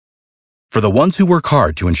For the ones who work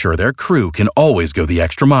hard to ensure their crew can always go the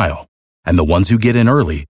extra mile, and the ones who get in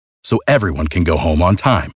early so everyone can go home on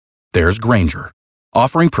time, there's Grainger,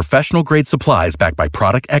 offering professional-grade supplies backed by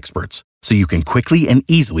product experts so you can quickly and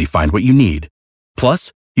easily find what you need.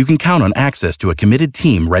 Plus, you can count on access to a committed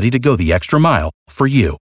team ready to go the extra mile for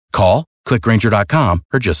you. Call, click Grainger.com,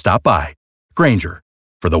 or just stop by. Grainger,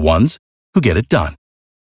 for the ones who get it done.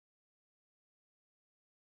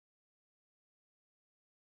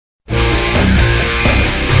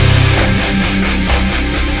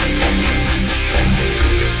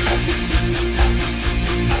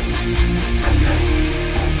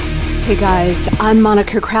 Hey guys, I'm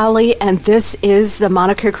Monica Crowley, and this is the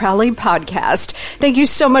Monica Crowley Podcast. Thank you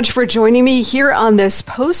so much for joining me here on this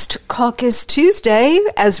post-caucus Tuesday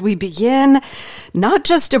as we begin not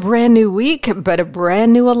just a brand new week, but a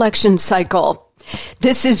brand new election cycle.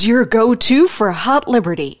 This is your go-to for Hot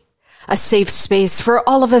Liberty, a safe space for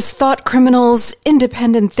all of us thought criminals,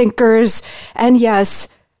 independent thinkers, and yes,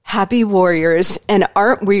 happy warriors. And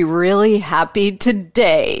aren't we really happy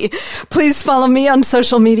today? Please follow me on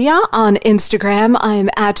social media. On Instagram, I'm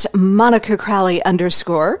at Monica Crowley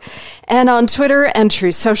 _. And on Twitter and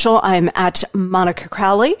True Social, I'm at Monica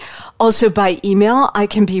Crowley. Also by email, I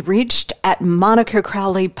can be reached at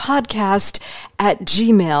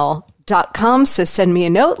monicacrowleypodcast@gmail.com. So send me a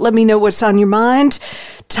note. Let me know what's on your mind.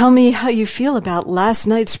 Tell me how you feel about last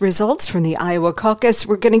night's results from the Iowa Caucus.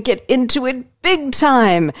 We're going to get into it big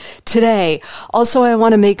time today. Also, I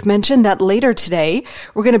want to make mention that later today,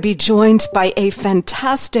 we're going to be joined by a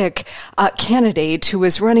fantastic candidate who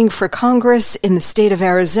is running for Congress in the state of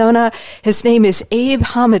Arizona. His name is Abe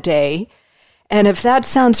Hamedeh. And if that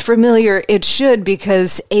sounds familiar, it should,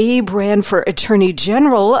 because Abe ran for Attorney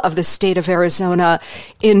General of the state of Arizona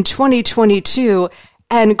in 2022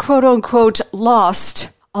 and quote-unquote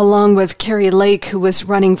lost, along with Kari Lake, who was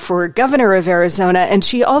running for governor of Arizona, and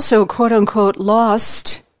she also quote-unquote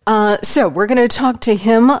lost. So we're going to talk to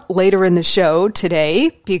him later in the show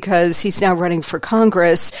today because he's now running for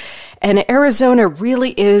Congress, and Arizona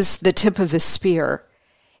really is the tip of the spear.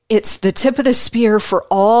 It's the tip of the spear for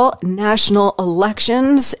all national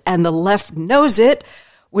elections, and the left knows it,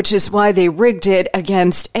 which is why they rigged it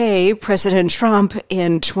against A, President Trump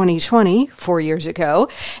in 2020, 4 years ago,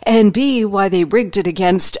 and B, why they rigged it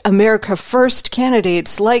against America First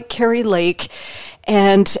candidates like Kari Lake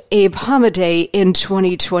and Abe Hamedeh in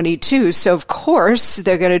 2022. So, of course,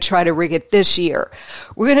 they're going to try to rig it this year.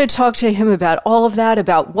 We're going to talk to him about all of that,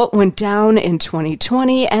 about what went down in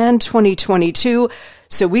 2020 and 2022,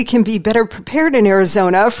 so we can be better prepared in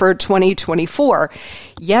Arizona for 2024.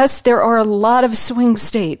 Yes, there are a lot of swing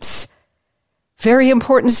states, very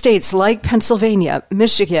important states like Pennsylvania,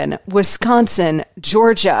 Michigan, Wisconsin,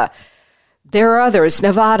 Georgia. There are others,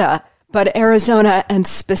 Nevada, but Arizona, and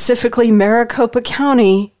specifically Maricopa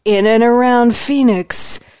County in and around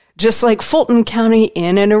Phoenix, just like Fulton County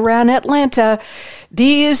in and around Atlanta,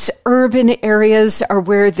 these urban areas are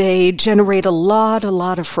where they generate a lot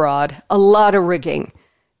of fraud, a lot of rigging.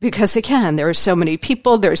 Because again, there are so many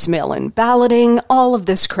people, there's mail-in balloting, all of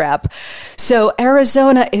this crap. So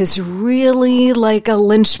Arizona is really like a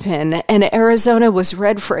linchpin, and Arizona was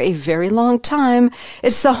red for a very long time.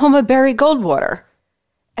 It's the home of Barry Goldwater.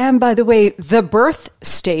 And by the way, the birth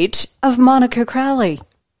state of Monica Crowley.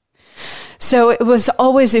 So it was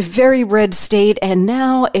always a very red state, and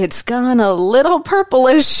now it's gone a little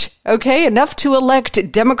purplish, okay? Enough to elect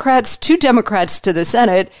two Democrats to the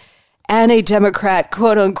Senate, and a Democrat,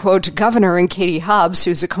 quote-unquote, governor in Katie Hobbs,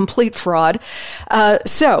 who's a complete fraud.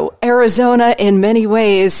 So Arizona, in many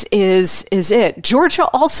ways, is it. Georgia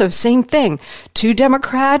also, same thing. Two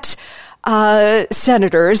Democrat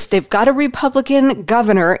senators. They've got a Republican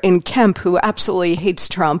governor in Kemp who absolutely hates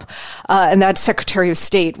Trump, and that's Secretary of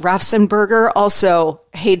State. Raffensperger also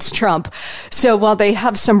hates Trump. So while they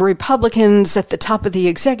have some Republicans at the top of the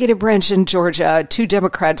executive branch in Georgia, two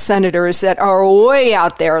Democrat senators that are way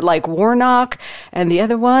out there, like Warnock and the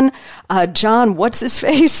other one, John, what's his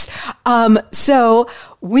face? So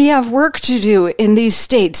we have work to do in these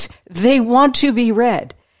states. They want to be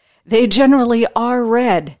red. They generally are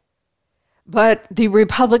red. But the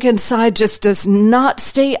Republican side just does not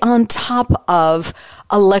stay on top of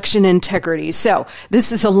election integrity. So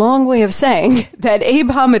this is a long way of saying that Abe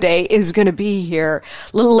Hamedeh is going to be here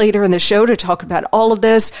a little later in the show to talk about all of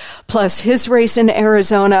this, plus his race in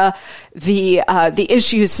Arizona, the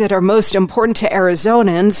issues that are most important to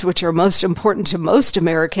Arizonans, which are most important to most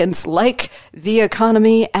Americans, like the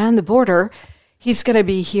economy and the border. He's going to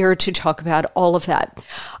be here to talk about all of that.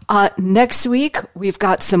 Next week, we've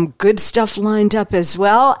got some good stuff lined up as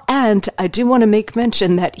well. And I do want to make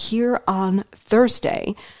mention that here on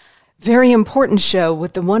Thursday, Very important show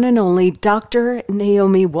with the one and only Dr.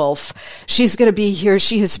 Naomi Wolf. She's going to be here.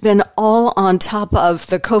 She has been all on top of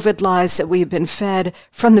the COVID lies that we've been fed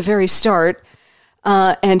from the very start.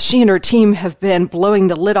 And she and her team have been blowing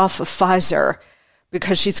the lid off of Pfizer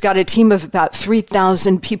because she's got a team of about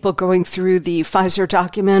 3,000 people going through the Pfizer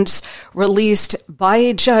documents released by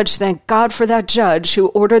a judge. Thank God for that judge who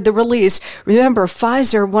ordered the release. Remember,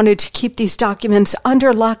 Pfizer wanted to keep these documents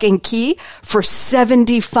under lock and key for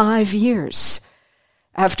 75 years.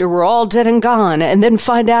 After we're all dead and gone, and then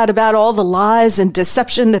find out about all the lies and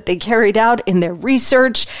deception that they carried out in their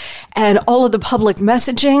research and all of the public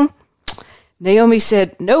messaging. Naomi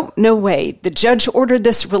said, nope, no way. The judge ordered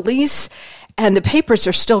this release, and the papers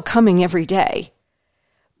are still coming every day.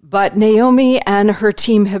 But Naomi and her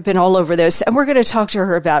team have been all over this, and we're going to talk to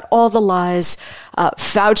her about all the lies.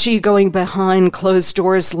 Fauci going behind closed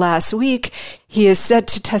doors last week. He is set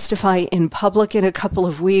to testify in public in a couple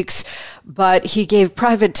of weeks, but he gave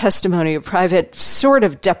private testimony, a private sort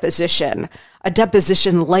of deposition, a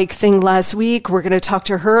deposition-like thing last week. We're going to talk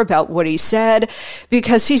to her about what he said,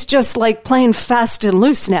 because he's just like playing fast and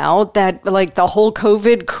loose now that like the whole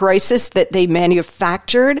COVID crisis that they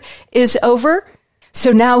manufactured is over.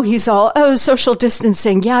 So now he's all, social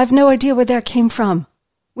distancing. Yeah, I have no idea where that came from.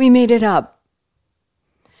 We made it up.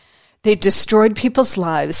 They destroyed people's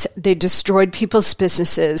lives. They destroyed people's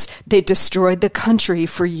businesses. They destroyed the country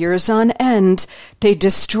for years on end. They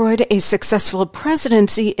destroyed a successful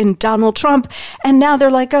presidency in Donald Trump. And now they're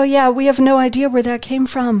like, oh yeah, we have no idea where that came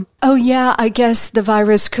from. Oh yeah, I guess the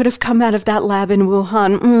virus could have come out of that lab in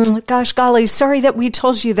Wuhan. Gosh golly, sorry that we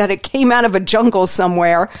told you that it came out of a jungle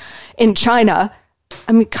somewhere in China.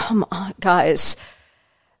 I mean, come on, guys.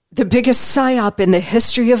 The biggest psyop in the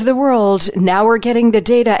history of the world. Now we're getting the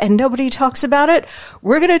data and nobody talks about it.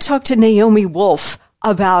 We're going to talk to Naomi Wolf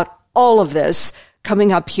about all of this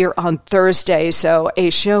coming up here on Thursday. So a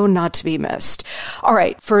show not to be missed. All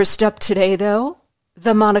right. First up today, though,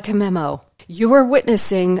 the Monica Memo. You are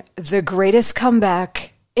witnessing the greatest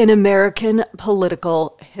comeback in American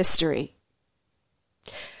political history.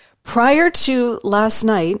 Prior to last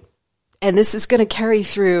night, and this is going to carry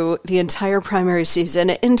through the entire primary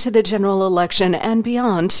season into the general election and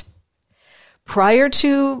beyond. Prior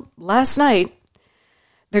to last night,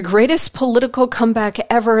 the greatest political comeback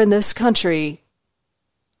ever in this country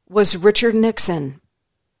was Richard Nixon.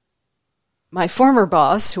 My former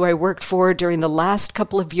boss, who I worked for during the last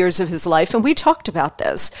couple of years of his life, and we talked about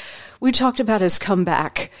this. We talked about his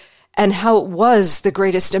comeback and how it was the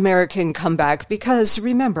greatest American comeback because,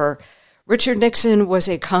 remember, Richard Nixon was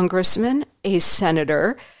a congressman, a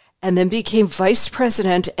senator, and then became vice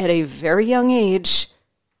president at a very young age,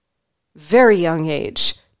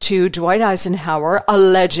 to Dwight Eisenhower, a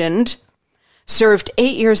legend, served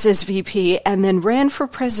 8 years as VP, and then ran for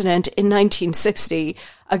president in 1960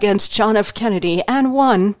 against John F. Kennedy and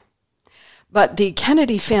won. But the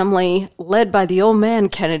Kennedy family, led by the old man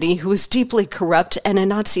Kennedy, who was deeply corrupt and a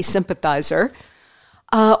Nazi sympathizer,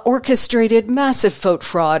 orchestrated massive vote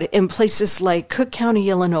fraud in places like Cook County,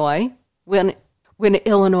 Illinois, when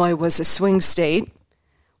Illinois was a swing state,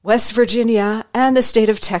 West Virginia, and the state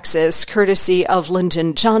of Texas, courtesy of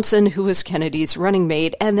Lyndon Johnson, who was Kennedy's running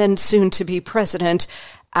mate, and then soon to be president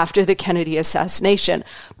after the Kennedy assassination.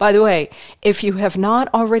 By the way, if you have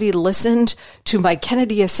not already listened to my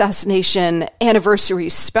Kennedy assassination anniversary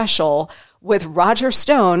special with Roger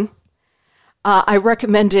Stone, I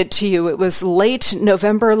recommend it to you. It was late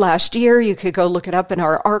November last year. You could go look it up in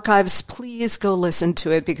our archives. Please go listen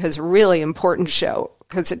to it because really important show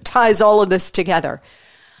because it ties all of this together.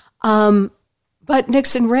 But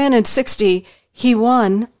Nixon ran in 60. He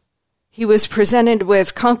won. He was presented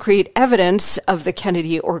with concrete evidence of the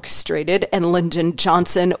Kennedy orchestrated and Lyndon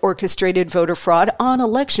Johnson orchestrated voter fraud on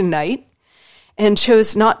election night and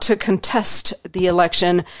chose not to contest the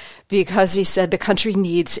election because he said the country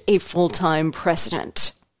needs a full-time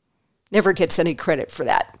president. Never gets any credit for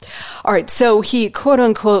that. All right, so he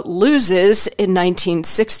quote-unquote loses in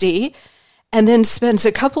 1960 and then spends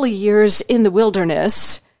a couple of years in the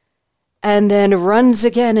wilderness and then runs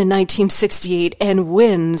again in 1968 and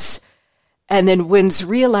wins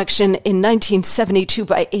re-election in 1972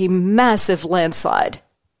 by a massive landslide.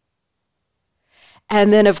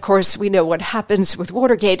 And then, of course, we know what happens with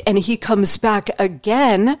Watergate, and he comes back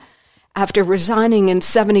again after resigning in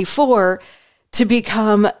 74 to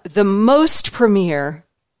become the most premier,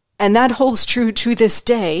 and that holds true to this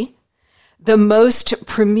day, the most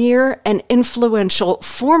premier and influential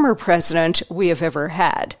former president we have ever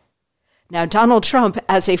had. Now, Donald Trump,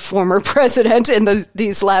 as a former president in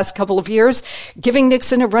these last couple of years, giving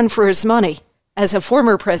Nixon a run for his money as a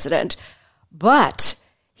former president, but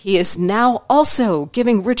he is now also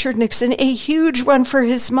giving Richard Nixon a huge run for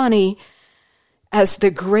his money as the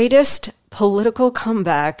greatest political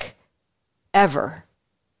comeback ever.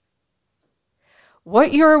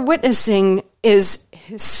 What you're witnessing is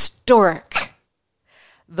historic.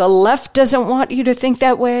 The left doesn't want you to think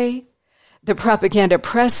that way. The propaganda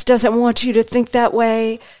press doesn't want you to think that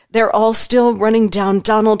way. They're all still running down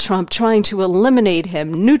Donald Trump, trying to eliminate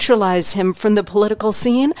him, neutralize him from the political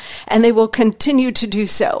scene, and they will continue to do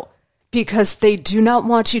so because they do not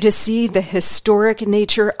want you to see the historic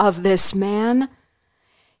nature of this man,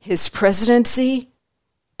 his presidency,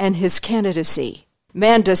 and his candidacy.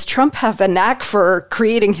 Man, does Trump have a knack for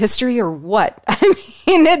creating history or what? I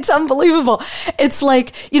mean, it's unbelievable. It's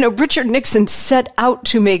like, Richard Nixon set out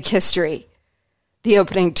to make history. The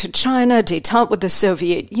opening to China, détente with the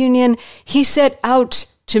Soviet Union, he set out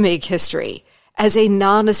to make history as a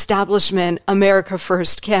non-establishment America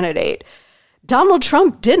First candidate. Donald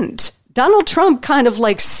Trump didn't. Donald Trump kind of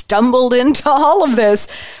stumbled into all of this,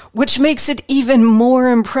 which makes it even more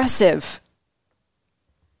impressive.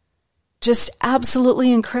 Just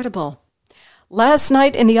absolutely incredible. Last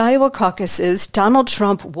night in the Iowa caucuses, Donald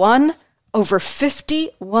Trump won over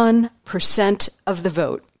 51% of the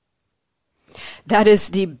vote. That is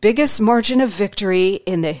the biggest margin of victory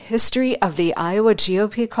in the history of the Iowa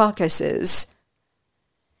GOP caucuses.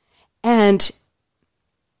 And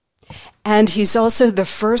he's also the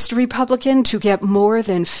first Republican to get more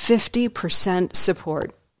than 50%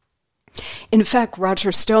 support. In fact,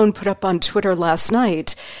 Roger Stone put up on Twitter last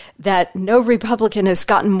night that no Republican has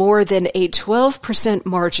gotten more than a 12%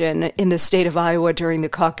 margin in the state of Iowa during the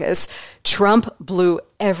caucus. Trump blew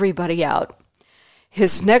everybody out.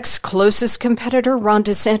 His next closest competitor, Ron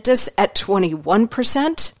DeSantis, at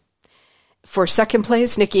 21%. For second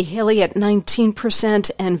place, Nikki Haley at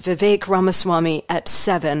 19% and Vivek Ramaswamy at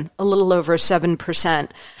a little over 7%.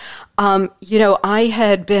 I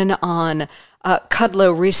had been on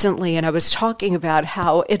Kudlow recently, and I was talking about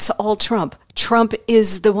how it's all Trump. Trump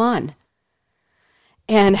is the one.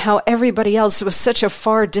 And how everybody else was such a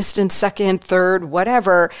far distant second, third,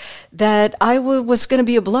 whatever, that Iowa was going to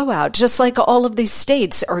be a blowout, just like all of these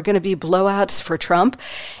states are going to be blowouts for Trump.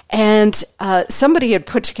 And somebody had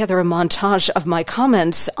put together a montage of my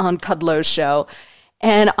comments on Kudlow's show,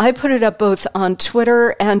 and I put it up both on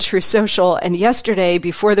Twitter and Truth Social. And yesterday,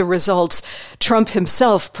 before the results, Trump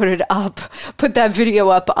himself put that video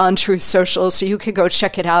up on Truth Social, so you can go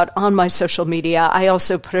check it out on my social media. I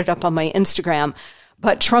also put it up on my Instagram.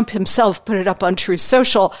 But Trump himself put it up on Truth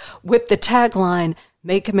Social with the tagline,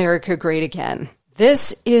 "Make America Great Again."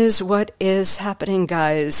 This is what is happening,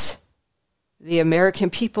 guys. The American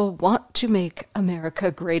people want to make America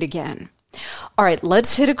great again. All right,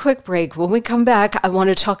 let's hit a quick break. When we come back, I want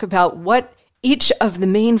to talk about what each of the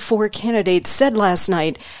main four candidates said last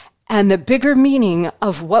night and the bigger meaning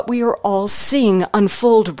of what we are all seeing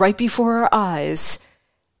unfold right before our eyes,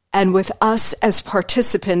 and with us as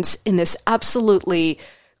participants in this absolutely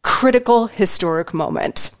critical, historic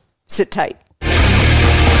moment. Sit tight.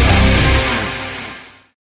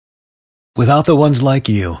 Without the ones like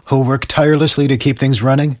you, who work tirelessly to keep things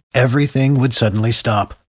running, everything would suddenly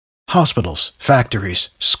stop. Hospitals, factories,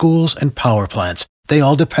 schools, and power plants, they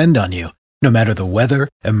all depend on you. No matter the weather,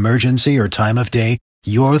 emergency, or time of day,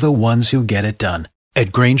 you're the ones who get it done.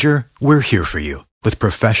 At Grainger, we're here for you with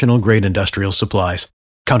professional-grade industrial supplies.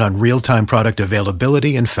 Count on real-time product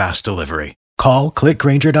availability and fast delivery. Call, click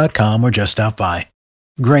Grainger.com, or just stop by.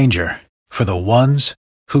 Grainger, for the ones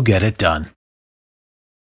who get it done.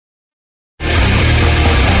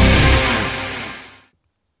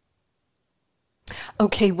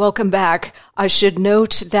 Okay, welcome back. I should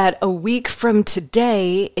note that a week from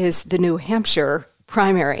today is the New Hampshire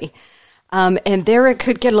primary. And there it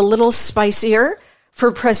could get a little spicier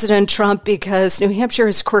for President Trump because New Hampshire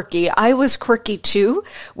is quirky. Iowa's quirky too,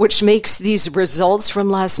 which makes these results from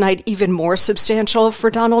last night even more substantial for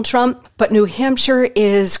Donald Trump. But New Hampshire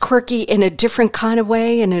is quirky in a different kind of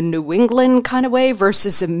way, in a New England kind of way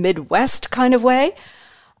versus a Midwest kind of way.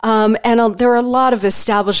 And there are a lot of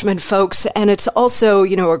establishment folks, and it's also,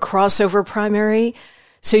 a crossover primary.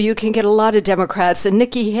 So you can get a lot of Democrats. And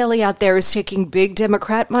Nikki Haley out there is taking big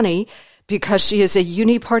Democrat money because she is a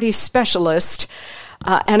uni-party specialist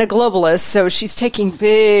and a globalist. So she's taking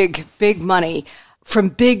big, big money from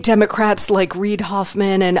big Democrats like Reid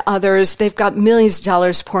Hoffman and others. They've got millions of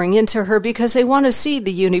dollars pouring into her because they want to see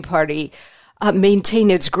the uni-party maintain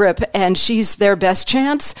its grip, and she's their best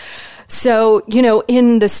chance. So,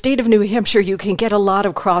 in the state of New Hampshire, you can get a lot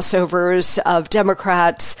of crossovers of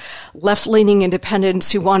Democrats, left-leaning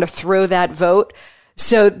independents who want to throw that vote.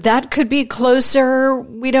 So that could be closer.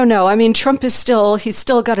 We don't know. I mean, Trump he's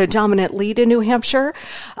still got a dominant lead in New Hampshire,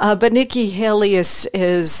 but Nikki Haley is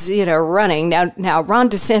running. Now Ron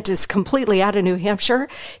DeSantis completely out of New Hampshire.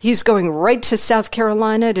 He's going right to South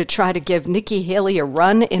Carolina to try to give Nikki Haley a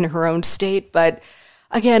run in her own state. But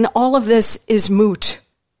again, all of this is moot.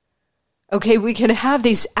 Okay, we can have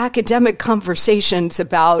these academic conversations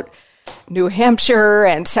about New Hampshire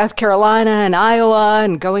and South Carolina and Iowa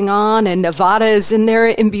and going on, and Nevada is in there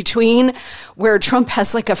in between, where Trump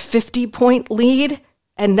has like a 50-point lead,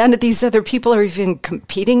 and none of these other people are even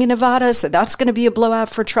competing in Nevada, so that's going to be a blowout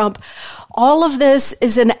for Trump. All of this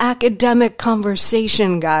is an academic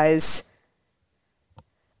conversation, guys.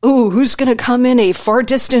 Ooh, who's going to come in a far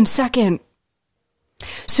distant second?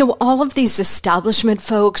 So all of these establishment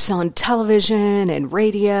folks on television and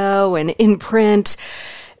radio and in print,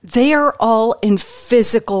 they are all in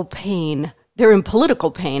physical pain. They're in political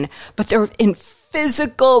pain, but they're in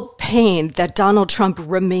physical pain that Donald Trump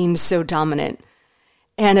remains so dominant.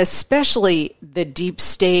 And especially the deep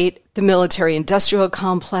state, the military-industrial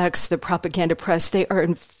complex, the propaganda press, they are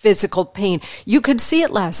in physical pain. You could see it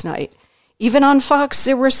last night. Even on Fox,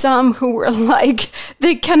 there were some who were like,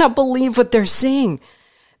 they cannot believe what they're seeing.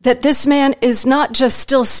 That this man is not just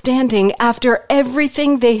still standing after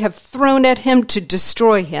everything they have thrown at him to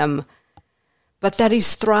destroy him, but that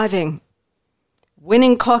he's thriving.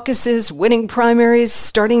 Winning caucuses, winning primaries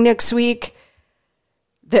starting next week.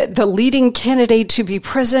 The leading candidate to be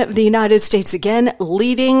president of the United States again,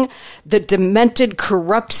 leading the demented,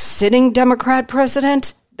 corrupt, sitting Democrat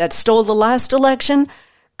president that stole the last election.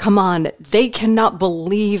 Come on, they cannot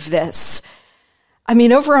believe this. I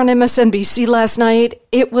mean, over on MSNBC last night,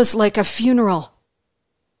 it was like a funeral.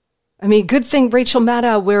 I mean, good thing Rachel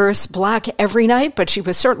Maddow wears black every night, but she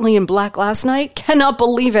was certainly in black last night. Cannot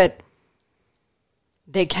believe it.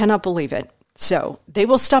 They cannot believe it. So they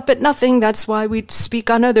will stop at nothing. That's why we speak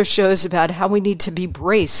on other shows about how we need to be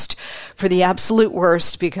braced for the absolute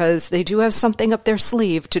worst, because they do have something up their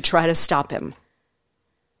sleeve to try to stop him.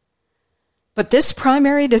 But this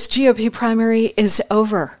GOP primary is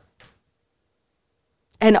over.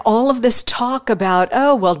 And all of this talk about,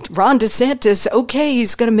 Ron DeSantis, okay,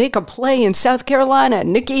 he's going to make a play in South Carolina,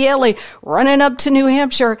 Nikki Haley running up to New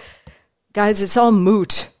Hampshire. Guys, it's all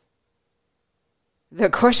moot. The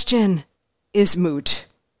question is moot.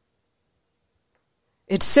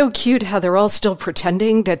 It's so cute how they're all still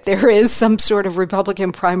pretending that there is some sort of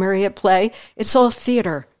Republican primary at play. It's all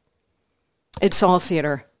theater. It's all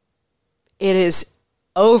theater. It is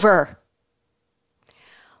over.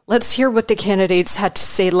 Let's hear what the candidates had to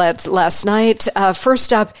say last night.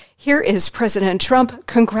 First up, here is President Trump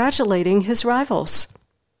congratulating his rivals.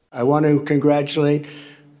 I want to congratulate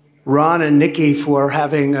Ron and Nikki for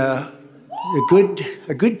having a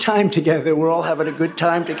good time together. We're all having a good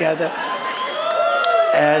time together.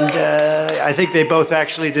 And I think they both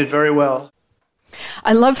actually did very well.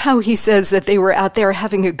 I love how he says that they were out there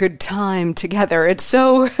having a good time together. It's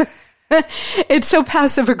so it's so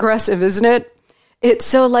passive aggressive, isn't it? It's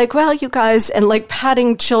so like, well, you guys, and like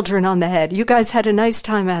patting children on the head. You guys had a nice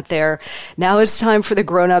time out there. Now it's time for the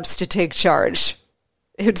grown-ups to take charge.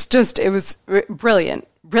 It was brilliant.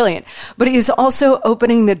 Brilliant. But he's also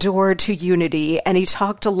opening the door to unity, and he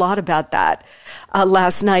talked a lot about that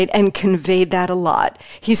last night and conveyed that a lot.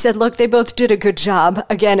 He said, look, they both did a good job.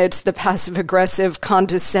 Again, it's the passive-aggressive,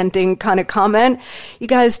 condescending kind of comment. You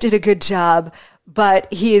guys did a good job.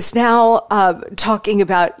 But he is now talking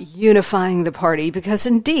about unifying the party because,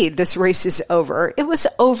 indeed, this race is over. It was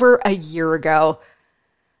over a year ago,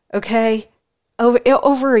 okay?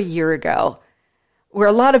 Over a year ago, where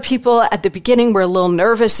a lot of people at the beginning were a little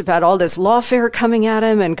nervous about all this lawfare coming at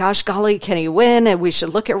him, and gosh golly, can he win? And we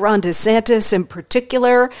should look at Ron DeSantis in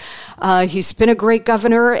particular. He's been a great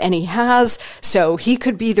governor, and he has, so he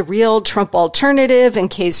could be the real Trump alternative in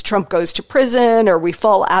case Trump goes to prison or we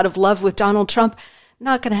fall out of love with Donald Trump.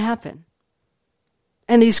 Not going to happen.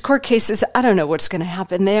 And these court cases, I don't know what's going to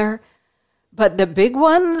happen there. But the big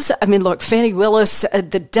ones, I mean, look, Fani Willis,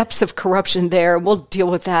 the depths of corruption there, we'll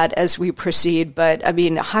deal with that as we proceed. But, I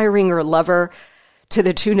mean, hiring her lover to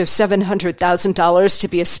the tune of $700,000 to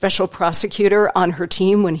be a special prosecutor on her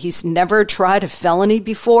team when he's never tried a felony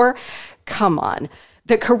before. Come on.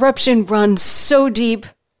 The corruption runs so deep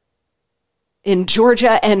in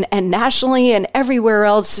Georgia and nationally and everywhere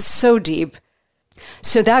else, so deep.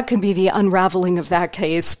 So that could be the unraveling of that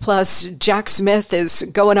case. Plus, Jack Smith is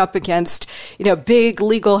going up against, big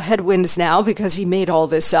legal headwinds now because he made all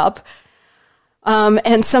this up.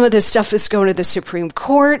 And some of this stuff is going to the Supreme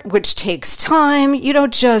Court, which takes time. You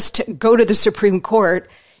don't just go to the Supreme Court.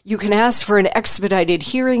 You can ask for an expedited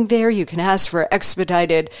hearing there. You can ask for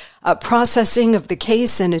expedited processing of the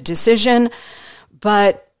case and a decision.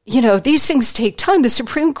 But, these things take time. The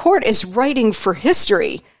Supreme Court is writing for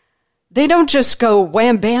history. They don't just go,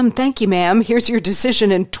 wham, bam, thank you, ma'am. Here's your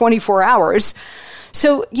decision in 24 hours.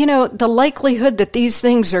 So, the likelihood that these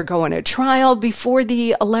things are going to trial before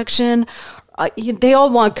the election, they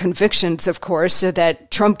all want convictions, of course, so that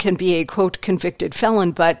Trump can be a, quote, convicted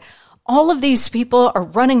felon. But all of these people are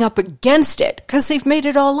running up against it because they've made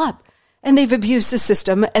it all up and they've abused the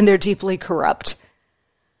system and they're deeply corrupt.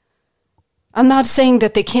 I'm not saying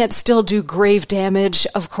that they can't still do grave damage.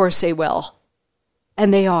 Of course they will.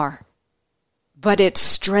 And they are. But it's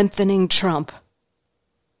strengthening Trump.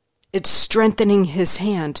 It's strengthening his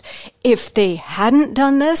hand. If they hadn't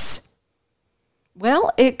done this,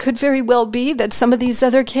 well, it could very well be that some of these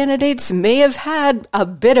other candidates may have had a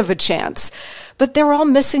bit of a chance, but they're all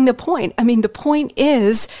missing the point. I mean, the point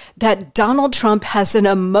is that Donald Trump has an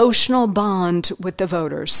emotional bond with the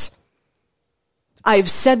voters.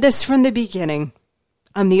 I've said this from the beginning.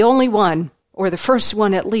 I'm the only one, or the first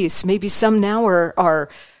one at least. Maybe some now are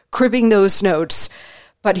cribbing those notes,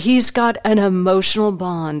 but he's got an emotional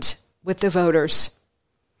bond with the voters.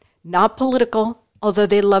 Not political, although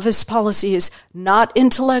they love his policies. Not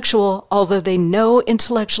intellectual, although they know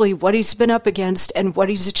intellectually what he's been up against and what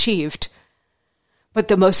he's achieved. But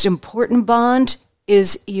the most important bond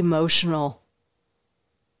is emotional.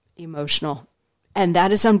 Emotional. And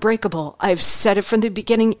that is unbreakable. I've said it from the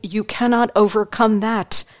beginning. You cannot overcome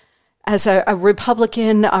that. As a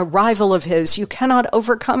Republican, a rival of his, you cannot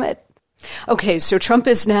overcome it. Okay, so Trump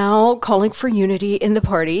is now calling for unity in the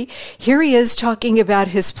party. Here he is talking about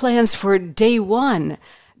his plans for day one,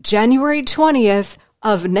 January 20th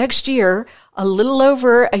of next year, a little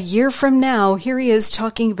over a year from now. Here he is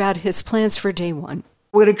talking about his plans for day one.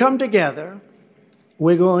 We're going to come together.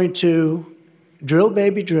 We're going to drill,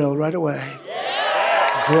 baby, drill right away. Yeah.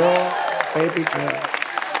 Drill, baby, drill.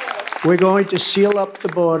 We're going to seal up the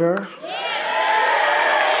border.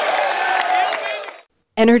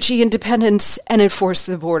 Energy independence and enforce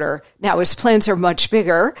the border. Now, his plans are much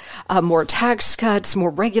bigger. More tax cuts,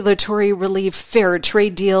 more regulatory relief, fairer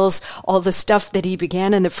trade deals, all the stuff that he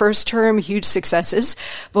began in the first term, huge successes.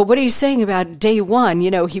 But what he's saying about day one,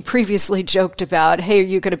 he previously joked about, hey, are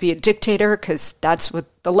you going to be a dictator? Because that's what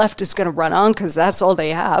the left is going to run on, because that's all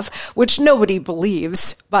they have, which nobody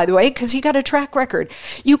believes, by the way, because he got a track record.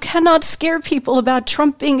 You cannot scare people about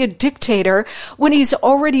Trump being a dictator when he's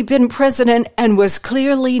already been president and was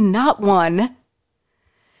clearly not one.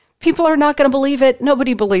 People are not going to believe it.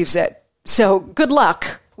 Nobody believes it. So good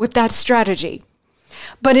luck with that strategy.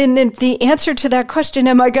 But in the answer to that question,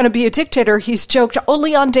 am I going to be a dictator? He's joked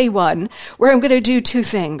only on day one, where I'm going to do two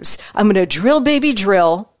things. I'm going to drill, baby,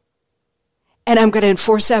 drill. And I'm going to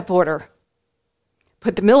enforce that border.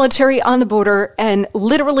 Put the military on the border and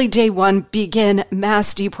literally day one begin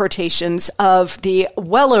mass deportations of the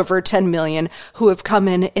well over 10 million who have come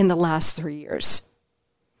in the last 3 years.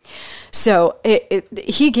 So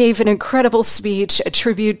he gave an incredible speech, a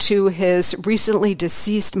tribute to his recently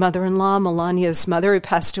deceased mother-in-law, Melania's mother, who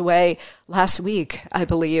passed away last week, I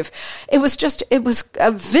believe. It was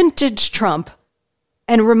a vintage Trump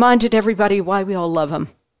and reminded everybody why we all love him.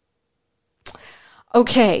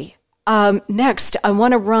 Okay, next, I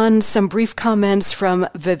want to run some brief comments from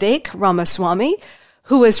Vivek Ramaswamy,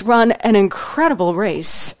 who has run an incredible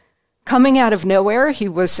race. Coming out of nowhere, he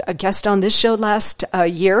was a guest on this show last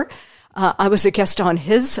year. I was a guest on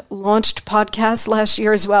his launched podcast last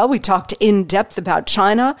year as well. We talked in depth about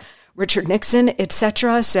China, Richard Nixon,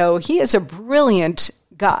 etc. So he is a brilliant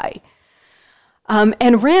guy.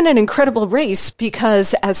 And ran an incredible race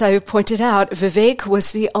because, as I pointed out, Vivek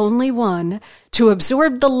was the only one to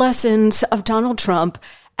absorb the lessons of Donald Trump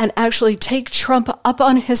and actually take Trump up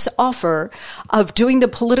on his offer of doing the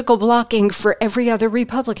political blocking for every other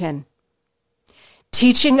Republican.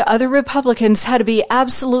 Teaching other Republicans how to be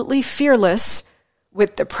absolutely fearless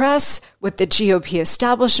with the press, with the GOP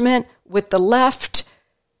establishment, with the left,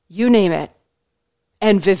 you name it.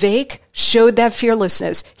 And Vivek showed that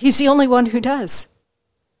fearlessness. He's the only one who does.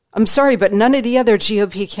 I'm sorry, but none of the other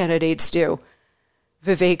GOP candidates do.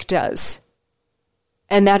 Vivek does.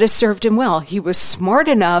 And that has served him well. He was smart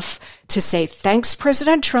enough to say, thanks,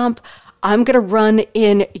 President Trump. I'm going to run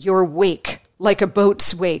in your wake, like a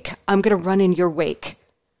boat's wake. I'm going to run in your wake.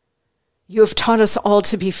 You have taught us all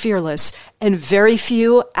to be fearless, and very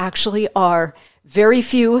few actually are. Very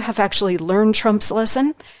few have actually learned Trump's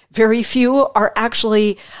lesson. Very few are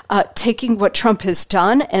actually taking what Trump has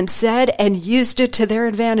done and said and used it to their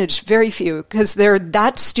advantage. Very few, because they're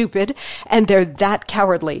that stupid and they're that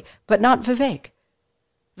cowardly. But not Vivek.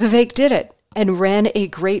 Vivek did it and ran a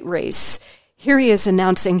great race. Here he is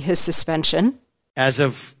announcing his suspension. As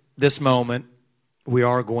of this moment, we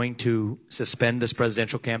are going to suspend this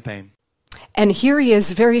presidential campaign. And here he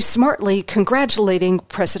is very smartly congratulating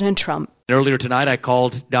President Trump. Earlier tonight, I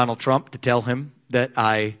called Donald Trump to tell him that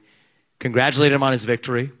I congratulated him on his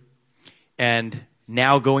victory. And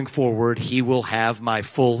now going forward, he will have my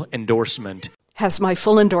full endorsement. Has my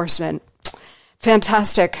full endorsement.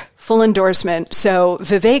 Fantastic. Full endorsement. So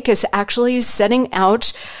Vivek is actually setting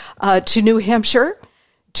out to New Hampshire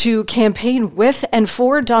to campaign with and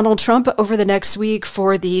for Donald Trump over the next week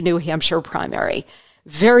for the New Hampshire primary.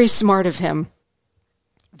 Very smart of him.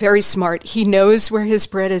 Very smart. He knows where his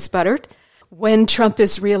bread is buttered. When Trump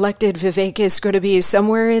is reelected, Vivek is going to be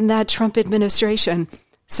somewhere in that Trump administration.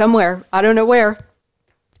 Somewhere. I don't know where.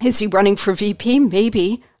 Is he running for VP?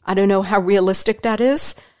 Maybe. I don't know how realistic that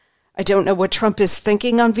is. I don't know what Trump is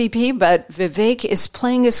thinking on VP, but Vivek is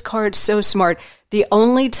playing his cards so smart. The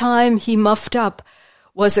only time he muffed up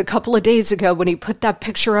was a couple of days ago when he put that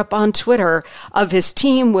picture up on Twitter of his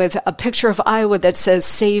team with a picture of Iowa that says,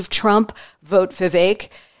 "Save Trump, vote Vivek."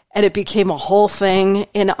 And it became a whole thing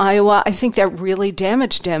in Iowa. I think that really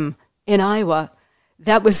damaged him in Iowa.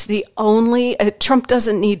 That was the only, Trump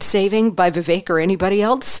doesn't need saving by Vivek or anybody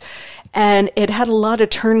else. And it had a lot of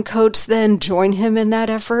turncoats then join him in that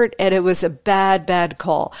effort. And it was a bad, bad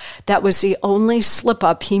call. That was the only slip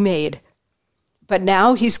up he made. But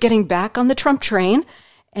now he's getting back on the Trump train,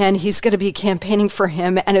 and he's going to be campaigning for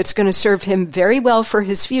him, and it's going to serve him very well for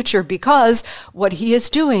his future because what he is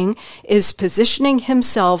doing is positioning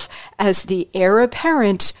himself as the heir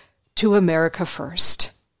apparent to America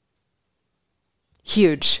First.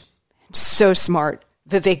 Huge. So smart.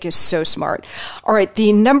 Vivek is so smart. All right,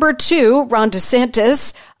 the number 2, Ron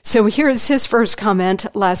DeSantis. So here's his first comment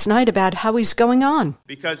last night about how he's going on.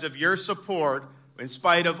 Because of your support, in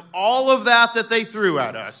spite of all of that they threw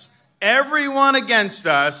at us, everyone against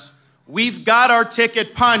us, we've got our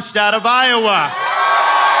ticket punched out of Iowa.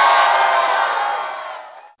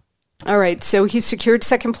 All right, so he secured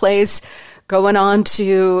second place, going on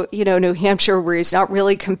to, New Hampshire, where he's not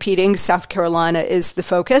really competing. South Carolina is the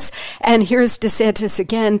focus. And here's DeSantis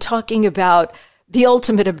again talking about the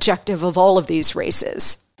ultimate objective of all of these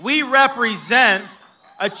races. We represent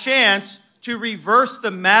a chance to reverse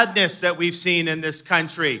the madness that we've seen in this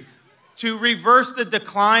country, to reverse the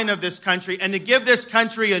decline of this country, and to give this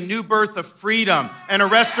country a new birth of freedom and a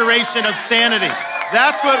restoration of sanity.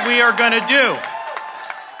 That's what we are going to do.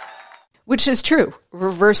 Which is true,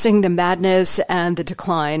 reversing the madness and the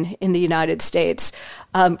decline in the United States.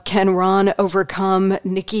 Can Ron overcome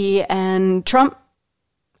Nikki and Trump?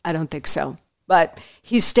 I don't think so. But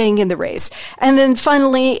he's staying in the race. And then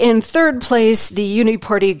finally, in third place, the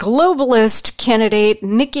Uniparty globalist candidate,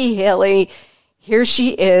 Nikki Haley. Here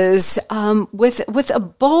she is with a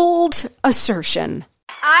bold assertion.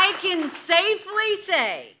 I can safely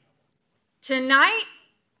say tonight,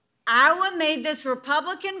 Iowa made this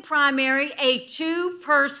Republican primary a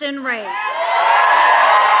 2-person race.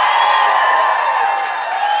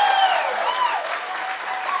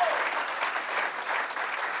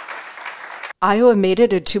 Iowa made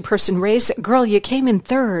it a 2-person race. Girl, you came in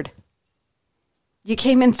third. You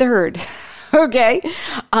came in third. Okay.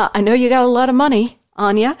 I know you got a lot of money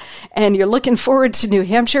on you, and you're looking forward to New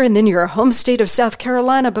Hampshire and then your home state of South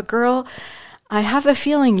Carolina. But girl, I have a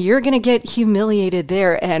feeling you're going to get humiliated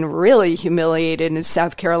there and really humiliated in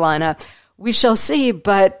South Carolina. We shall see,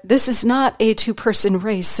 but this is not a 2-person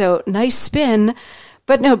race. So nice spin,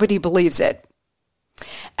 but nobody believes it.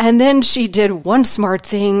 And then she did one smart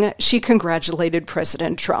thing. She congratulated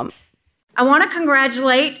President Trump. I want to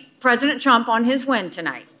congratulate President Trump on his win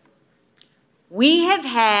tonight. We have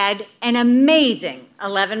had an amazing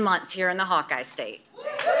 11 months here in the Hawkeye State.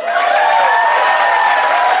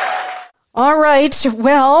 All right.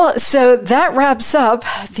 Well, so that wraps up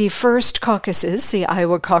the first caucuses, the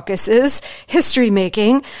Iowa caucuses, history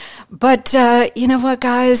making. But you know what,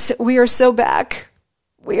 guys? We are so back.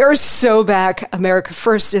 We are so back. America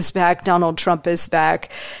First is back. Donald Trump is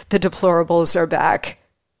back. The deplorables are back.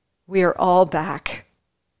 We are all back.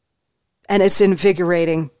 And it's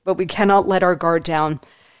invigorating, but we cannot let our guard down.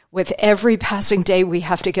 With every passing day, we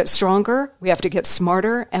have to get stronger, we have to get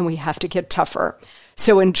smarter, and we have to get tougher.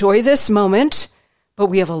 So enjoy this moment, but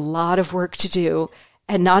we have a lot of work to do.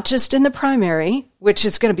 And not just in the primary, which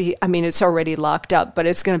is going to be, it's already locked up, but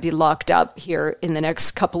it's going to be locked up here in the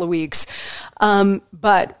next couple of weeks.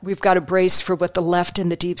 But we've got to brace for what the left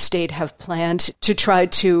and the deep state have planned to try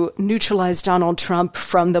to neutralize Donald Trump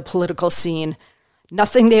from the political scene.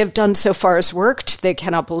 Nothing they have done so far has worked. They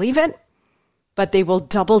cannot believe it. but they will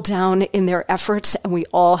double down in their efforts, and we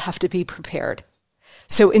all have to be prepared.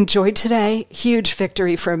 So enjoy today. Huge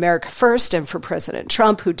victory for America First and for President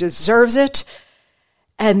Trump, who deserves it.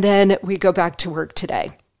 And then we go back to work today.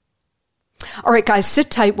 All right, guys, sit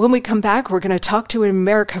tight. When we come back, we're going to talk to an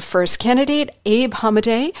America First candidate, Abe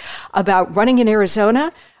Hamedeh, about running in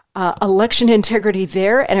Arizona, election integrity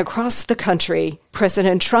there and across the country,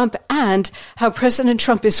 President Trump, and how President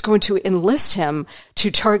Trump is going to enlist him to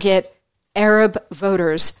target Arab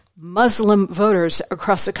voters, Muslim voters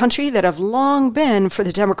across the country that have long been for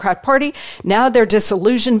the Democrat Party. Now they're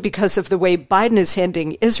disillusioned because of the way Biden is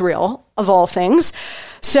handling Israel, of all things.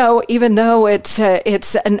 So even though it's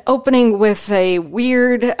an opening with a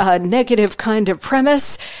weird, negative kind of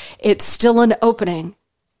premise, it's still an opening.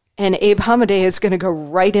 And Abe Hamedeh is going to go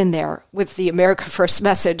right in there with the America First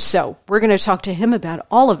message. So we're going to talk to him about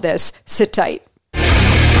all of this. Sit tight.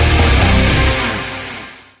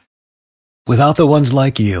 Without the ones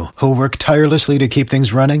like you, who work tirelessly to keep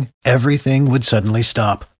things running, everything would suddenly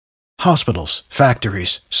stop. Hospitals,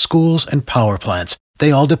 factories, schools, and power plants,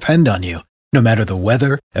 they all depend on you. No matter the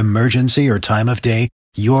weather, emergency, or time of day,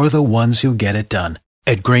 you're the ones who get it done.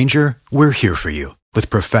 At Grainger, we're here for you with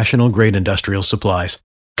professional-grade industrial supplies.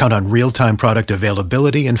 Count on real-time product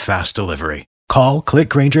availability and fast delivery. Call, click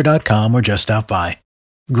Grainger.com, or just stop by.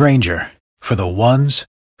 Grainger, for the ones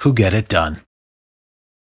who get it done.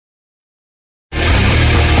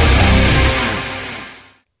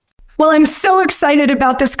 Well, I'm so excited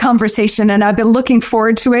about this conversation, and I've been looking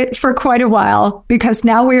forward to it for quite a while because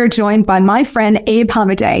now we are joined by my friend Abe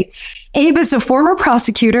Hamedeh. Abe is a former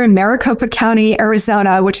prosecutor in Maricopa County,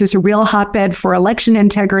 Arizona, which is a real hotbed for election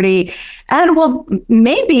integrity and will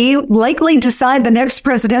maybe likely decide the next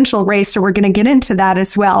presidential race. So we're going to get into that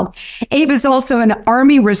as well. Abe is also an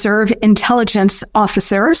Army Reserve intelligence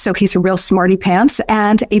officer, so he's a real smarty pants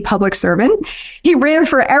and a public servant. He ran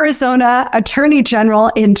for Arizona Attorney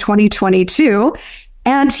General in 2022.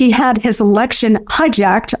 And he had his election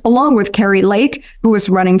hijacked along with Kari Lake, who was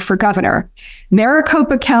running for governor.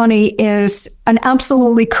 Maricopa County is an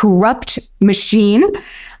absolutely corrupt machine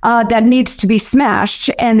that needs to be smashed.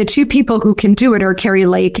 And the two people who can do it are Kari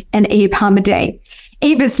Lake and Abe Hamedeh.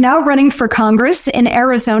 Abe is now running for Congress in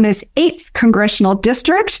Arizona's 8th congressional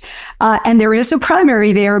district. And there is a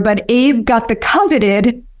primary there, but Abe got the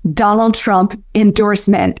coveted Donald Trump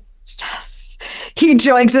endorsement. Yes. He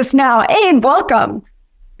joins us now. Abe, welcome.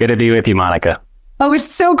 Good to be with you, Monica. Oh, it's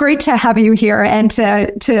so great to have you here and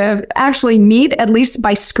to actually meet, at least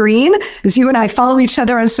by screen, as you and I follow each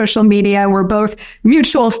other on social media. We're both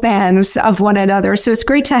mutual fans of one another. So it's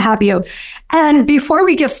great to have you. And before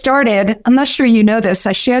we get started, I'm not sure you know this.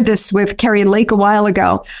 I shared this with Kari Lake a while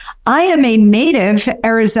ago. I am a native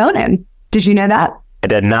Arizonan. Did you know that? I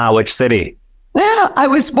did not. Which city? Yeah, I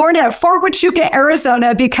was born at Fort Huachuca,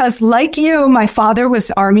 Arizona, because like you, my father was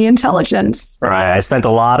Army intelligence. Right. I spent a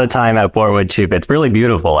lot of time at Fort Huachuca. It's really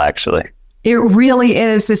beautiful, actually. It really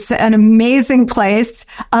is. It's an amazing place,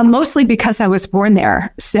 mostly because I was born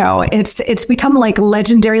there. So it's become like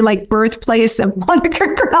legendary, like birthplace of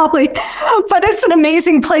Monica Crowley. But it's an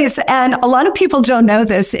amazing place. And a lot of people don't know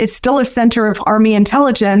this. It's still a center of Army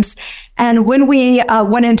intelligence. And when we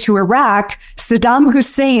went into Iraq, Saddam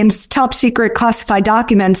Hussein's top secret classified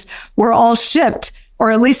documents were all shipped, or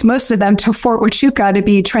at least most of them, to Fort Huachuca to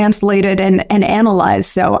be translated and analyzed.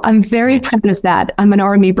 So I'm very proud of that. I'm an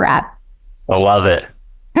Army brat. I love it.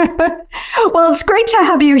 Well, it's great to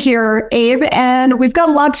have you here, Abe, and we've got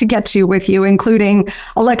a lot to get to with you, including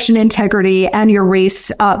election integrity and your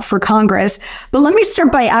race for Congress. But let me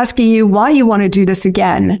start by asking you why you want to do this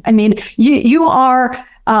again. I mean, you are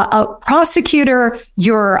a prosecutor,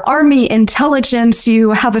 you're Army intelligence,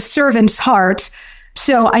 you have a servant's heart.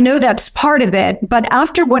 So I know that's part of it. But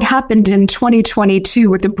after what happened in 2022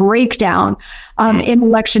 with the breakdown in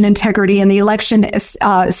election integrity and the election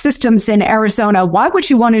systems in Arizona, why would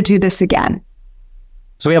you want to do this again?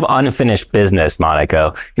 So we have unfinished business,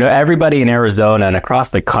 Monica. You know, everybody in Arizona and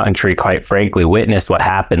across the country, quite frankly, witnessed what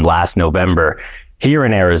happened last November here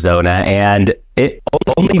in Arizona, and it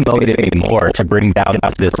only motivated more to bring down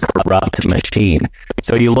this corrupt machine.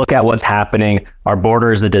 So you look at what's happening, our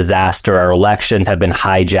border is a disaster, our elections have been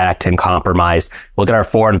hijacked and compromised. Look at our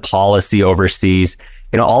foreign policy overseas.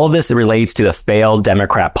 You know, all of this relates to the failed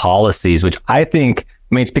Democrat policies, which I think,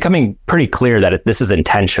 it's becoming pretty clear that this is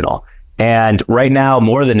intentional. And right now,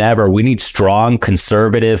 more than ever, we need strong,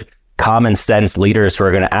 conservative, common sense leaders who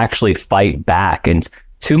are going to actually fight back. And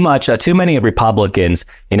too many Republicans,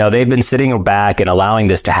 they've been sitting back and allowing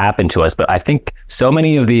this to happen to us. But I think so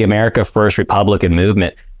many of the America First Republican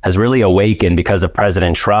movement has really awakened because of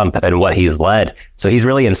President Trump and what he's led. So he's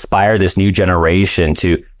really inspired this new generation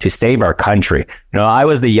to save our country. I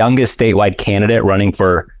was the youngest statewide candidate running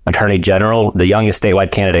for Attorney General, the youngest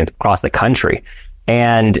statewide candidate across the country.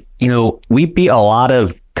 And, we beat a lot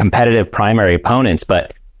of competitive primary opponents,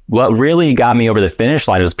 but what really got me over the finish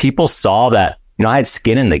line was people saw that, I had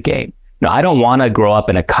skin in the game. I don't want to grow up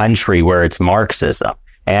in a country where it's Marxism.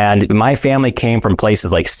 And my family came from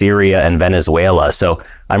places like Syria and Venezuela. So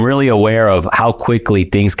I'm really aware of how quickly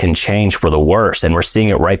things can change for the worse. And we're seeing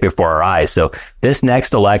it right before our eyes. So this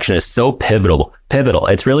next election is so pivotal.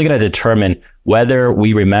 It's really going to determine whether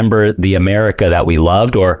we remember the America that we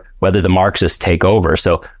loved or whether the Marxists take over.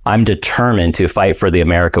 So I'm determined to fight for the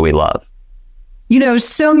America we love.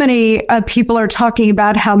 So many people are talking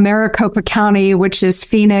about how Maricopa County, which is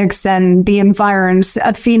Phoenix and the environs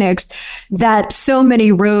of Phoenix, that so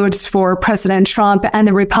many roads for President Trump and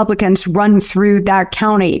the Republicans run through that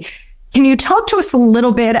county. Can you talk to us a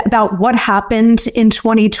little bit about what happened in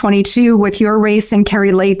 2022 with your race and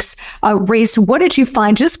Kari Lake's race? What did you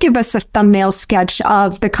find? Just give us a thumbnail sketch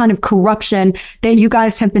of the kind of corruption that you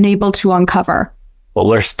guys have been able to uncover. Well,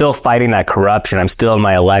 we're still fighting that corruption. I'm still in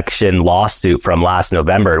my election lawsuit from last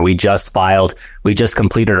November. And we just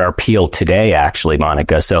completed our appeal today, actually,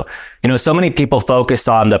 Monica. So, so many people focus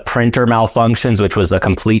on the printer malfunctions, which was a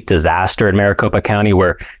complete disaster in Maricopa County,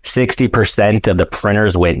 where 60% of the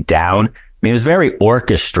printers went down. It was very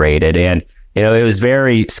orchestrated, and it was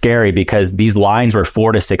very scary because these lines were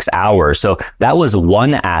 4 to 6 hours. So that was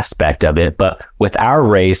one aspect of it. But with our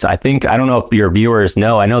race, I don't know if your viewers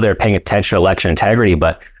know, I know they're paying attention to election integrity,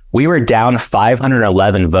 but we were down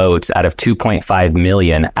 511 votes out of 2.5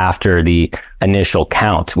 million after the initial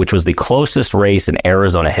count, which was the closest race in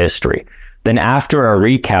Arizona history. Then after a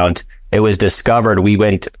recount, it was discovered we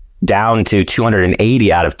went down to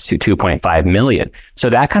 280 out of 2.5 million.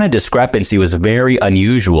 So that kind of discrepancy was very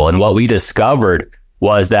unusual. And what we discovered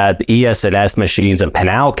was that the ES&S machines in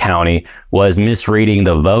Pinal County was misreading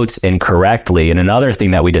the votes incorrectly. And another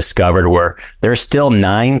thing that we discovered were there's still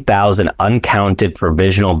 9,000 uncounted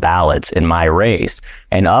provisional ballots in my race.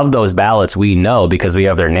 And of those ballots, we know because we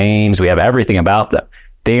have their names, we have everything about them.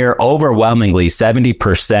 They're overwhelmingly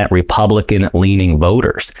 70% Republican-leaning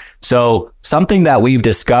voters. So something that we've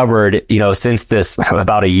discovered, since this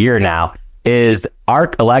about a year now, is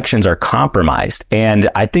our elections are compromised. And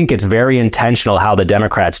I think it's very intentional how the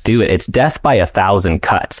Democrats do it. It's death by 1,000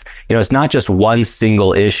 cuts. It's not just one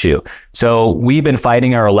single issue. So we've been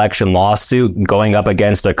fighting our election lawsuit, going up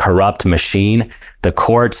against a corrupt machine. The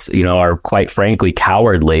courts, are quite frankly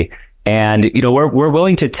cowardly. And, we're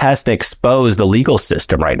willing to test and expose the legal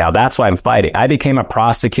system right now. That's why I'm fighting. I became a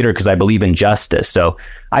prosecutor because I believe in justice. So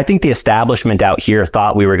I think the establishment out here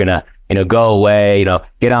thought we were going to, go away,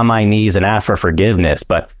 get on my knees and ask for forgiveness.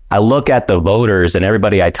 But I look at the voters and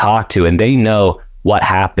everybody I talk to, and they know what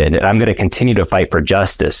happened. And I'm going to continue to fight for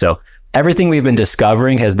justice. So everything we've been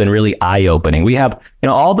discovering has been really eye-opening. We have,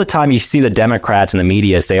 all the time you see the Democrats and the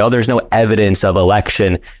media say, there's no evidence of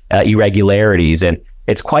election irregularities. And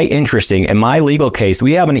it's quite interesting. In my legal case,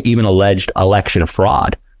 we haven't even alleged election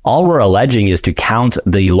fraud. All we're alleging is to count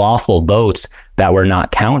the lawful votes that were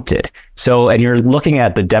not counted. So, and you're looking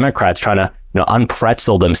at the Democrats trying to,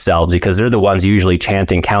 unpretzel themselves because they're the ones usually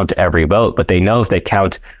chanting count every vote, but they know if they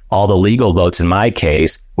count all the legal votes in my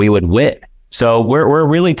case, we would win. So we're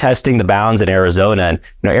really testing the bounds in Arizona. And,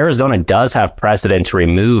 Arizona does have precedent to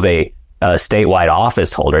remove a statewide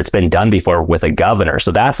office holder. It's been done before with a governor.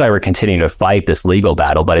 So that's why we're continuing to fight this legal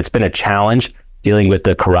battle. But it's been a challenge dealing with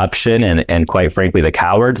the corruption and quite frankly, the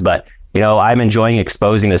cowards. But, I'm enjoying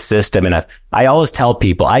exposing the system. And I always tell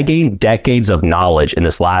people I gained decades of knowledge in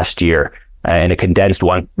this last year in a condensed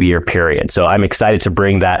 1 year period. So I'm excited to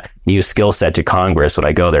bring that new skill set to Congress when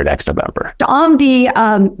I go there next November. On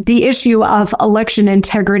the issue of election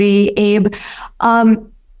integrity, Abe, and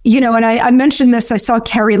I mentioned this, I saw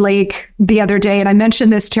Kari Lake the other day, and I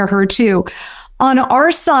mentioned this to her too. On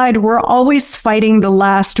our side, we're always fighting the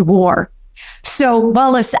last war. So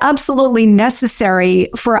while it's absolutely necessary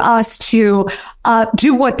for us to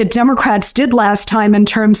do what the Democrats did last time in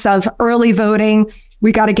terms of early voting,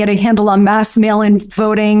 we got to get a handle on mass mail-in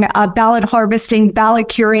voting, ballot harvesting, ballot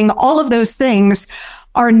curing, all of those things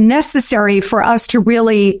are necessary for us to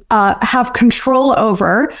really have control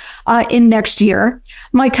over in next year.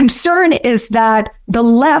 My concern is that the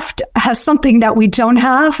left has something that we don't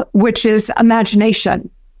have, which is imagination.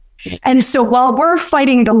 And so while we're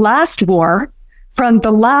fighting the last war from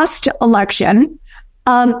the last election,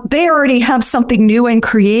 they already have something new and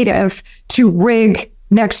creative to rig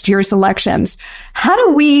next year's elections. How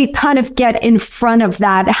do we kind of get in front of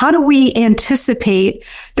that? How do we anticipate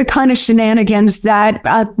the kind of shenanigans that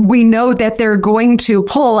we know that they're going to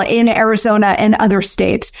pull in Arizona and other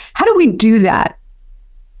states? How do we do that?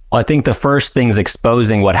 Well, I think the first thing is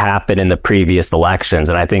exposing what happened in the previous elections.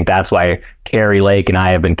 And I think that's why Kari Lake and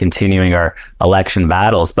I have been continuing our election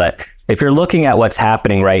battles. But if you're looking at what's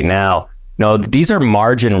happening right now, these are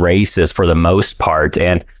margin races for the most part.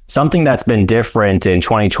 And something that's been different in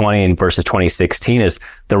 2020 versus 2016 is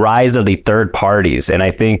the rise of the third parties. And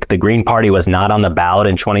I think the Green Party was not on the ballot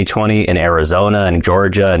in 2020 in Arizona and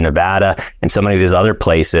Georgia and Nevada and so many of these other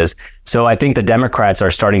places. So I think the Democrats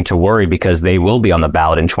are starting to worry because they will be on the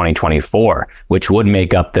ballot in 2024, which would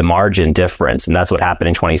make up the margin difference. And that's what happened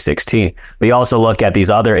in 2016. We also look at these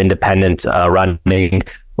other independent running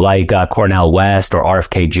like Cornel West or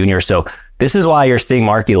RFK Jr. So this is why you're seeing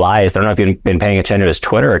Mark Elias. I don't know if you've been paying attention to his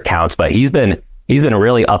Twitter accounts, but he's been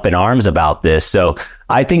really up in arms about this. So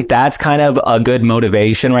I think that's kind of a good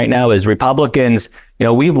motivation right now is Republicans.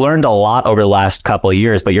 We've learned a lot over the last couple of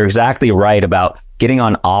years, but you're exactly right about getting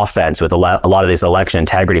on offense with a lot of these election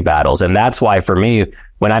integrity battles. And that's why for me,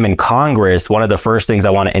 when I'm in Congress, one of the first things I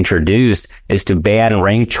want to introduce is to ban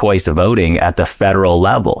ranked choice voting at the federal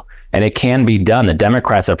level. And it can be done. The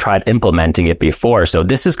Democrats have tried implementing it before. So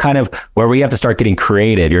this is kind of where we have to start getting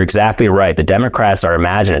creative. You're exactly right. The Democrats are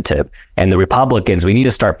imaginative. And the Republicans, we need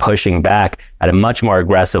to start pushing back at a much more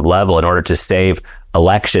aggressive level in order to save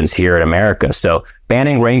elections here in America. So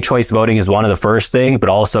banning ranked choice voting is one of the first things, but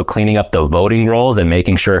also cleaning up the voting rolls and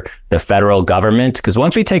making sure the federal government, because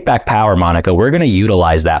once we take back power, Monica, we're going to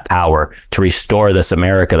utilize that power to restore this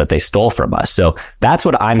America that they stole from us. So that's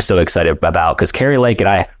what I'm so excited about, because Kari Lake and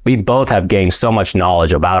I, we both have gained so much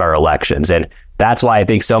knowledge about our elections. And that's why I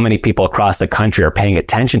think so many people across the country are paying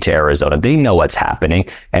attention to Arizona. They know what's happening,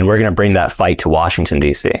 and we're going to bring that fight to Washington,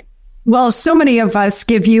 D.C. Well, so many of us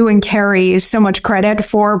give you and Kari so much credit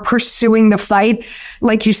for pursuing the fight.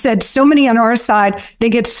 Like you said, so many on our side, they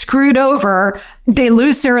get screwed over, they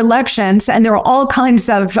lose their elections, and there are all kinds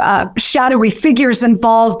of shadowy figures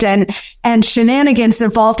involved and shenanigans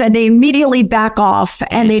involved, and they immediately back off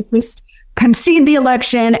and they just concede the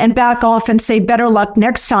election and back off and say better luck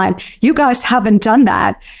next time. You guys haven't done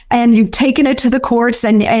that, and you've taken it to the courts,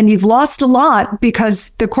 and you've lost a lot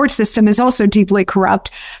because the court system is also deeply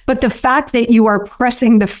corrupt. But the fact that you are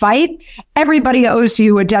pressing the fight, everybody owes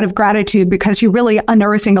you a debt of gratitude, because you're really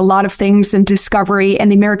unearthing a lot of things in discovery,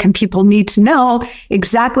 and the American people need to know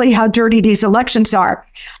exactly how dirty these elections are.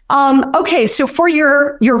 Okay, so for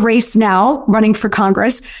your race now, running for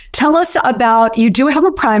Congress, tell us about, you do have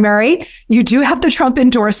a primary, you do have the Trump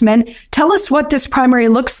endorsement. Tell us what this primary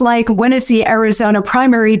looks like. When is the Arizona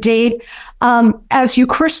primary date? As you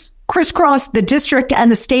crisscross the district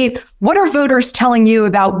and the state, what are voters telling you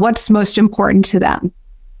about what's most important to them?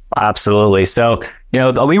 Absolutely. So,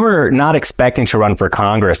 we were not expecting to run for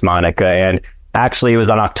Congress, Monica, and actually it was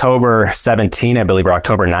on October 17, I believe, or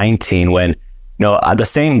October 19, when the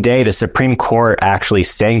same day, the Supreme Court actually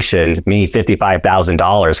sanctioned me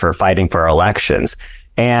 $55,000 for fighting for our elections.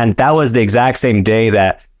 And that was the exact same day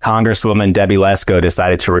that Congresswoman Debbie Lesko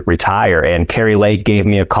decided to retire. And Kari Lake gave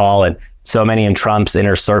me a call, and so many in Trump's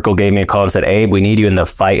inner circle gave me a call and said, Abe, we need you in the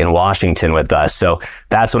fight in Washington with us. So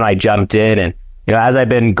that's when I jumped in. And, as I've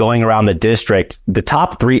been going around the district, the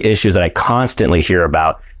top three issues that I constantly hear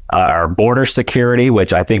about are border security,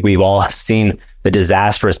 which I think we've all seen the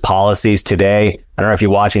disastrous policies today. I don't know if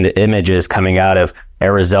you're watching the images coming out of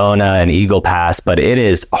Arizona and Eagle Pass, but it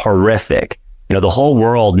is horrific. The whole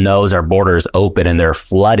world knows our border is open, and they're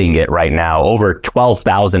flooding it right now. Over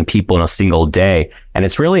 12,000 people in a single day. And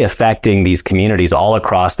it's really affecting these communities all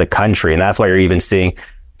across the country. And that's why you're even seeing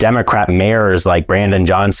Democrat mayors like Brandon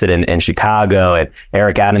Johnson in Chicago and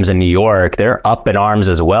Eric Adams in New York, they're up in arms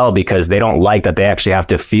as well, because they don't like that they actually have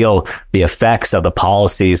to feel the effects of the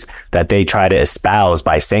policies that they try to espouse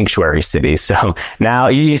by sanctuary cities. So now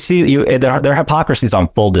you see their hypocrisy is on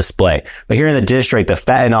full display. But here in the district, the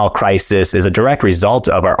fentanyl crisis is a direct result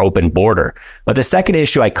of our open border. But the second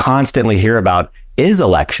issue I constantly hear about is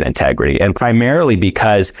election integrity, and primarily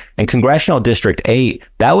because in Congressional District 8,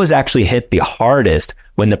 that was actually hit the hardest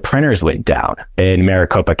when the printers went down in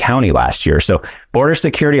Maricopa County last year. So border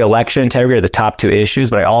security, election integrity are the top two issues,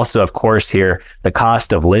 but I also, of course, hear the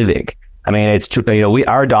cost of living. I mean,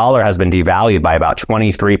 our dollar has been devalued by about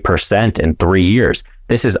 23% in 3 years.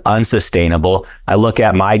 This is unsustainable. I look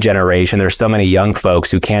at my generation. There's so many young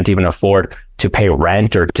folks who can't even afford to pay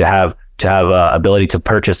rent or to have ability to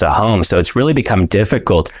purchase a home. So it's really become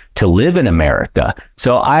difficult to live in America.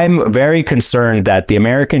 So I'm very concerned that the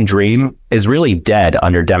American dream is really dead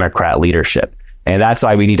under Democrat leadership. And that's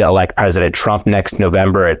why we need to elect President Trump next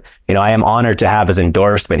November. And, I am honored to have his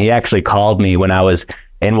endorsement. He actually called me when I was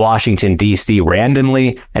in Washington, D.C.,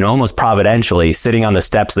 randomly and almost providentially sitting on the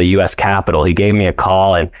steps of the U.S. Capitol. He gave me a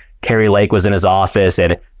call, and Kari Lake was in his office.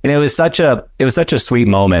 And it was such a sweet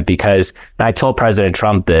moment, because I told President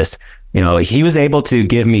Trump this. He was able to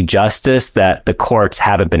give me justice that the courts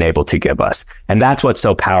haven't been able to give us. And that's what's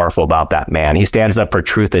so powerful about that man. He stands up for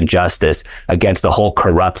truth and justice against the whole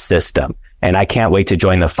corrupt system. And I can't wait to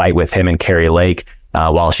join the fight with him and Kari Lake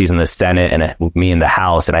while she's in the Senate and me in the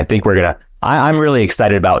House. And I think I'm really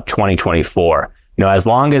excited about 2024. As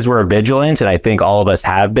long as we're vigilant, and I think all of us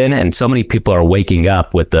have been, and so many people are waking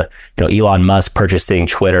up with the, Elon Musk purchasing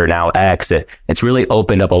Twitter, now X, it's really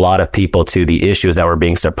opened up a lot of people to the issues that were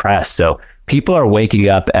being suppressed. So people are waking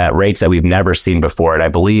up at rates that we've never seen before. And I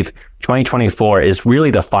believe 2024 is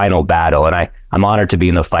really the final battle. And I'm honored to be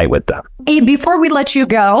in the fight with them. Abe, before we let you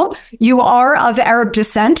go, you are of Arab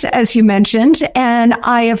descent, as you mentioned, and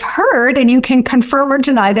I have heard, and you can confirm or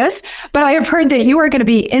deny this, but I have heard that you are going to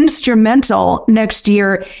be instrumental next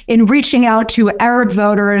year in reaching out to Arab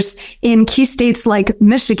voters in key states like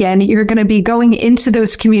Michigan. You're going to be going into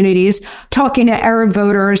those communities, talking to Arab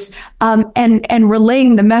voters, and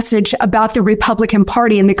relaying the message about the Republican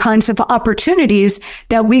Party and the kinds of opportunities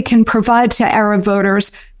that we can provide to Arab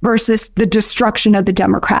voters versus the destruction of the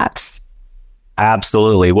Democrats.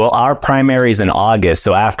 Absolutely. Well, our primary is in August.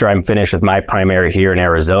 So after I'm finished with my primary here in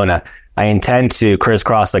Arizona, I intend to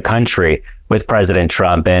crisscross the country with President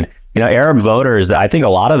Trump. And, Arab voters, I think a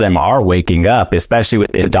lot of them are waking up, especially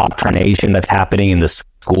with the indoctrination that's happening in the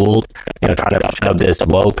schools, trying to shove this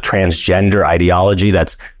woke transgender ideology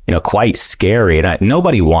that's, quite scary. And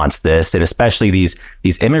nobody wants this, and especially these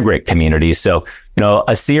immigrant communities. So,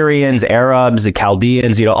 Assyrians, Arabs, the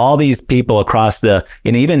Chaldeans, all these people across and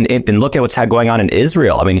look at what's going on in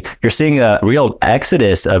Israel. I mean, you're seeing a real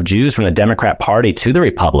exodus of Jews from the Democrat Party to the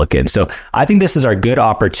Republicans. So I think this is our good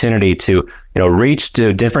opportunity to, reach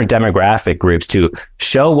to different demographic groups to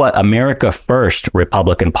show what America First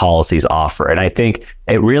Republican policies offer. And I think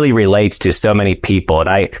it really relates to so many people. And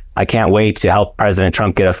I can't wait to help President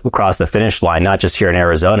Trump get across the finish line, not just here in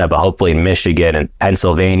Arizona, but hopefully in Michigan and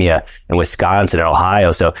Pennsylvania and Wisconsin and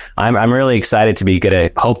Ohio. So I'm really excited to be going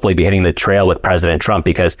to hopefully be hitting the trail with President Trump,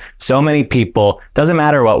 because so many people, doesn't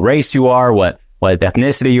matter what race you are, what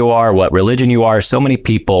ethnicity you are, what religion you are, so many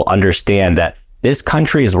people understand that this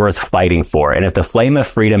country is worth fighting for. And if the flame of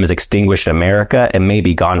freedom is extinguished in America, it may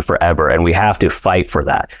be gone forever. And we have to fight for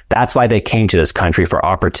that. That's why they came to this country, for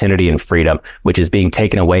opportunity and freedom, which is being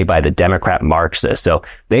taken away by the Democrat Marxists. So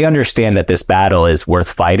they understand that this battle is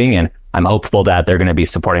worth fighting. And I'm hopeful that they're going to be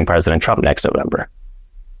supporting President Trump next November.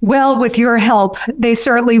 Well, with your help, they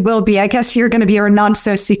certainly will be. I guess you're going to be our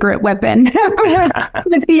not-so-secret weapon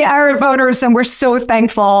with the Arab voters, and we're so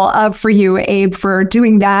thankful for you, Abe, for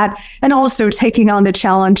doing that, and also taking on the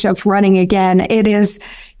challenge of running again. It is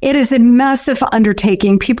a massive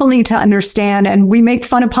undertaking. People need to understand, and we make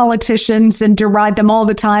fun of politicians and deride them all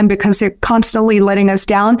the time because they're constantly letting us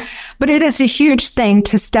down. But it is a huge thing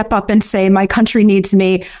to step up and say, my country needs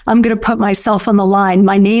me. I'm going to put myself on the line,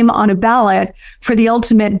 my name on a ballot for the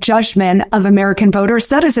ultimate judgment of American voters.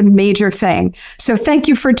 That is a major thing. So thank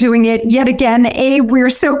you for doing it yet again. Abe, we're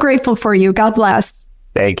so grateful for you. God bless.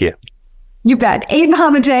 Thank you. You bet. Abe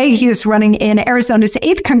Hamedeh, he is running in Arizona's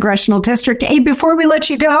 8th Congressional District. Abe, before we let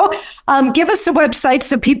you go, give us a website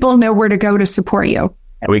so people know where to go to support you.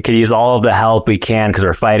 We could use all of the help we can, because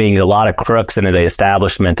we're fighting a lot of crooks into the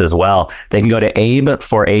establishment as well. They can go to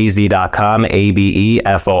abeforaz.com,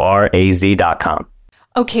 abeforaz.com.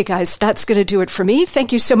 Okay, guys, that's going to do it for me.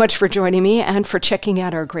 Thank you so much for joining me and for checking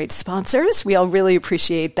out our great sponsors. We all really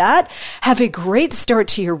appreciate that. Have a great start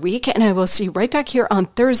to your week, and I will see you right back here on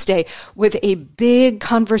Thursday with a big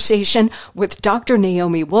conversation with Dr.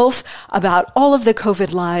 Naomi Wolf about all of the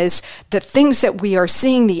COVID lies, the things that we are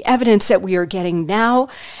seeing, the evidence that we are getting now,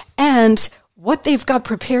 and what they've got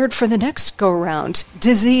prepared for the next go-around.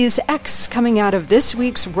 Disease X coming out of this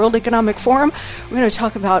week's World Economic Forum. We're going to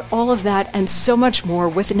talk about all of that and so much more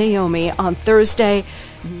with Naomi on Thursday.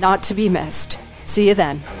 Not to be missed. See you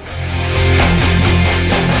then.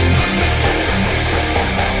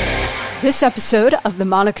 This episode of the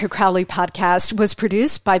Monica Crowley Podcast was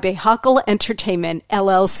produced by Behakal Entertainment,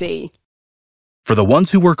 LLC. For the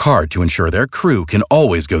ones who work hard to ensure their crew can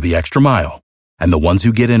always go the extra mile, and the ones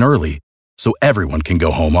who get in early so everyone can go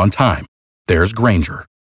home on time, there's Grainger,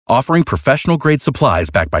 offering professional-grade supplies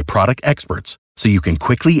backed by product experts so you can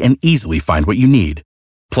quickly and easily find what you need.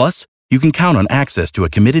 Plus, you can count on access to a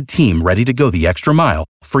committed team ready to go the extra mile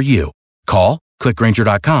for you. Call, click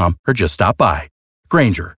Grainger.com, or just stop by.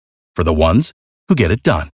 Grainger, for the ones who get it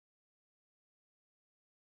done.